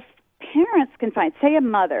if parents can find, say a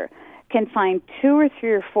mother can find 2 or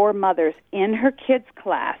 3 or 4 mothers in her kids'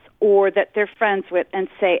 class or that they're friends with, and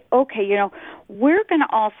say, okay, we're going to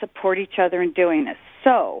all support each other in doing this.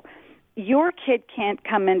 So your kid can't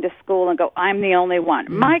come into school and go, I'm the only one.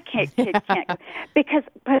 My kid can't. Because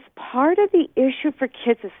part of the issue for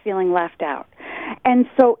kids is feeling left out. And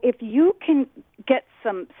so if you can get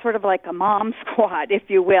some sort of like a mom squad, if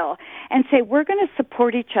you will, and say, we're going to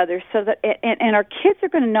support each other, so that, and our kids are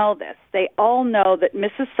going to know this. They all know that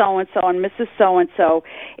Mrs. So-and-so and Mrs. So-and-so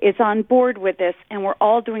is on board with this, and we're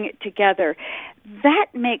all doing it together. That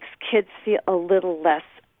makes kids feel a little less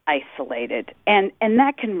isolated, and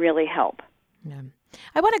that can really help. Yeah.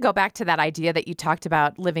 I want to go back to that idea that you talked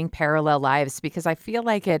about, living parallel lives, because I feel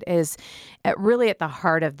like it is really at the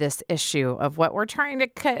heart of this issue of what we're trying to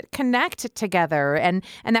connect together, and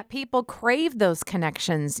that people crave those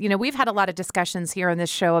connections. We've had a lot of discussions here on this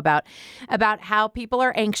show about how people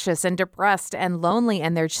are anxious and depressed and lonely,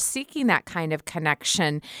 and they're seeking that kind of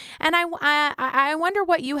connection. And I wonder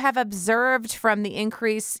what you have observed from the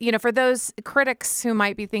increase, for those critics who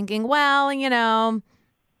might be thinking, well,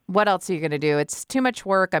 what else are you going to do? It's too much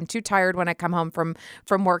work. I'm too tired when I come home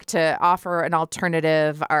from work to offer an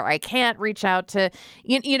alternative, or I can't reach out to,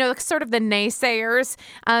 sort of the naysayers.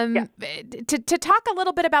 To talk a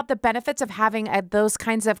little bit about the benefits of having those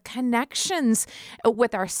kinds of connections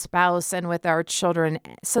with our spouse and with our children,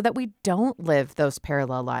 so that we don't live those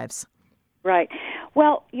parallel lives. Right.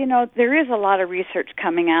 Well, there is a lot of research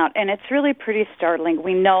coming out, and it's really pretty startling.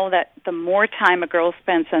 We know that the more time a girl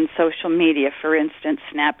spends on social media, for instance,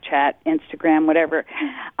 Snapchat, Instagram, whatever,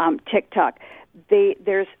 TikTok,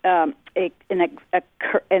 there's a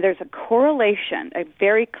correlation, a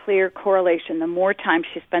very clear correlation. The more time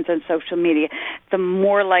she spends on social media, the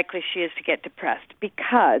more likely she is to get depressed.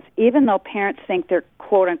 Because even though parents think they're,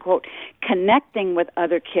 quote unquote, connecting with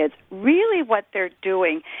other kids, really what they're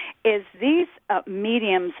doing is these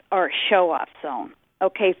mediums are a show-off zone.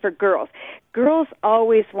 Okay, for girls. Girls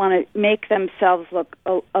always want to make themselves look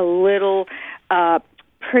a little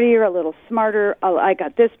prettier, a little smarter. Oh, I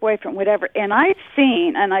got this boyfriend, whatever. And I've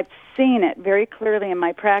seen it very clearly in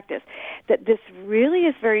my practice, that this really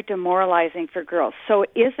is very demoralizing for girls. So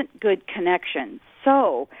it isn't good connection.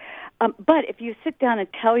 So, but if you sit down and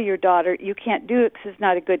tell your daughter you can't do it because it's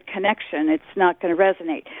not a good connection, it's not going to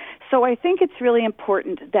resonate. So I think it's really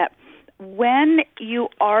important that when you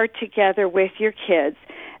are together with your kids,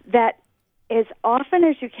 that as often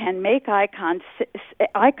as you can, make eye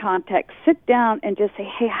contact, sit down and just say,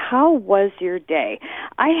 hey, how was your day?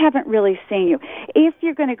 I haven't really seen you. If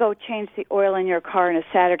you're going to go change the oil in your car on a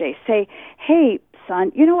Saturday, say, hey,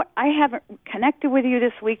 son, you know what? I haven't connected with you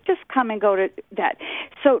this week. Just come and go to that.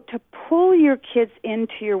 So to pull your kids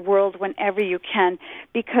into your world whenever you can,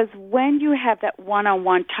 because when you have that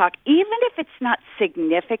one-on-one talk, even if it's not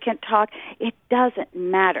significant talk, it doesn't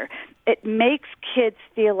matter. It makes kids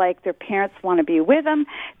feel like their parents want to be with them.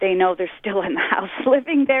 They know they're still in the house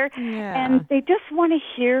living there, and they just want to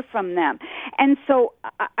hear from them. And so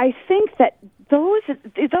I think that those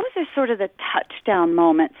are sort of the touchdown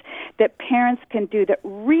moments that parents can do that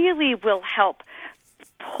really will help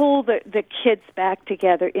pull the kids back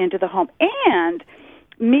together into the home. And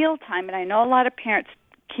mealtime, and I know a lot of parents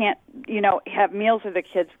can't, have meals with the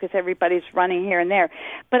kids because everybody's running here and there.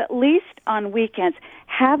 But at least on weekends,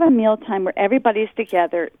 have a mealtime where everybody's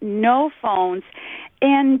together, no phones,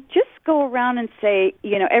 and just go around and say,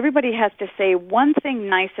 everybody has to say one thing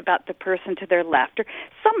nice about the person to their left, or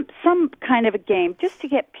some kind of a game, just to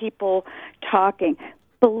get people talking.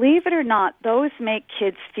 Believe it or not, those make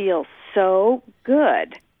kids feel so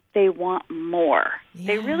good. They want more. Yeah.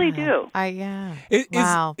 They really do.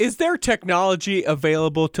 Wow. Is there technology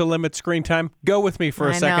available to limit screen time? Go with me for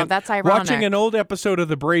a second. I know, that's ironic. Watching an old episode of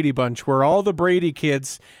The Brady Bunch where all the Brady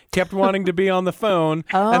kids kept wanting to be on the phone,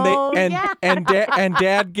 and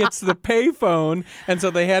Dad gets the pay phone, and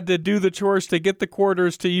so they had to do the chores to get the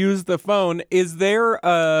quarters to use the phone. Is there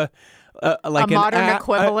a modern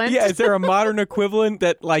equivalent? Is there a modern equivalent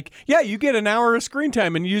that, you get an hour of screen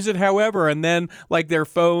time and use it however, and then, their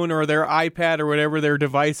phone or their iPad or whatever their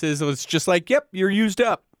device is, it's just yep, you're used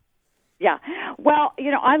up. Yeah. Well,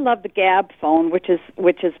 I love the Gab phone, which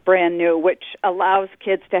is brand new, which allows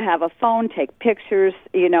kids to have a phone, take pictures,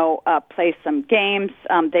 play some games.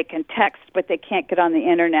 They can text, but they can't get on the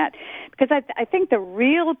internet. Because I think the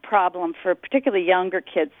real problem for particularly younger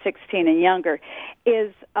kids, 16 and younger,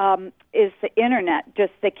 is the internet.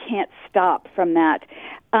 Just they can't stop from that.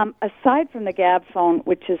 Aside from the Gab phone,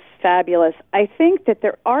 which is fabulous, I think that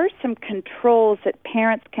there are some controls that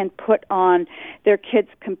parents can put on their kids'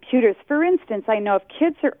 computers. For instance, I know if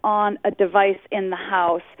kids are on a device in the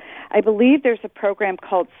house, I believe there's a program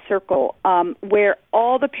called Circle, where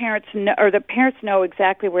all the parents know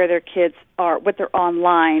exactly where their kids are, what they're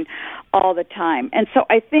online all the time. And so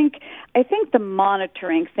I think the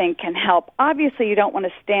monitoring thing can help. Obviously, you don't want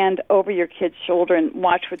to stand over your kid's shoulder and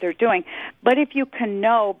watch what they're doing, but if you can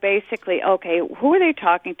know basically, okay, who are they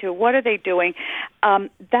talking to, what are they doing,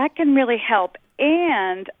 that can really help.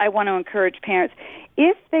 And I want to encourage parents,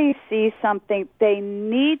 if they see something, they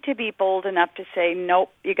need to be bold enough to say,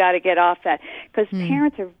 nope, you got to get off that. Because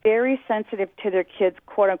parents are very sensitive to their kids'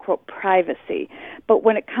 quote-unquote privacy. But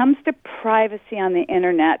when it comes to privacy on the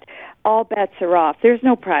Internet, all bets are off. There's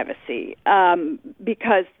no privacy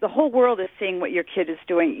because the whole world is seeing what your kid is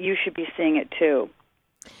doing. You should be seeing it too.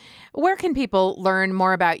 Where can people learn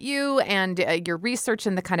more about you and your research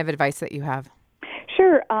and the kind of advice that you have?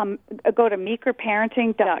 Sure. Go to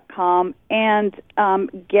meekerparenting.com, and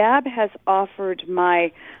Gab has offered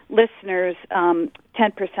my listeners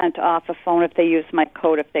 10% off a phone if they use my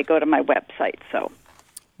code if they go to my website. So.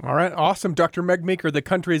 All right, awesome. Dr. Meg Meeker, the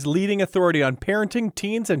country's leading authority on parenting,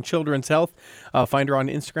 teens, and children's health. Find her on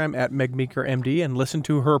Instagram at Meg Meeker MD and listen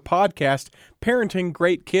to her podcast, Parenting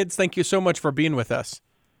Great Kids. Thank you so much for being with us.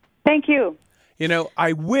 Thank you.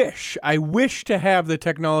 I wish to have the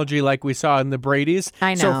technology like we saw in the Brady's.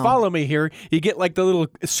 I know. So follow me here. You get the little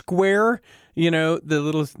square,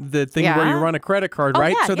 the thing where you run a credit card,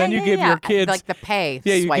 right? Yeah, so then you give your kids the pay.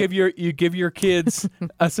 Yeah, swipe. you give your kids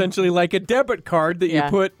essentially a debit card that you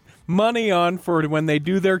put money on for when they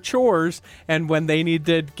do their chores, and when they need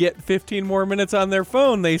to get 15 more minutes on their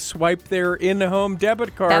phone, they swipe their in-home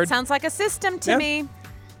debit card. That sounds like a system to me.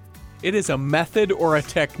 It is a method or a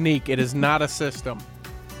technique. It is not a system.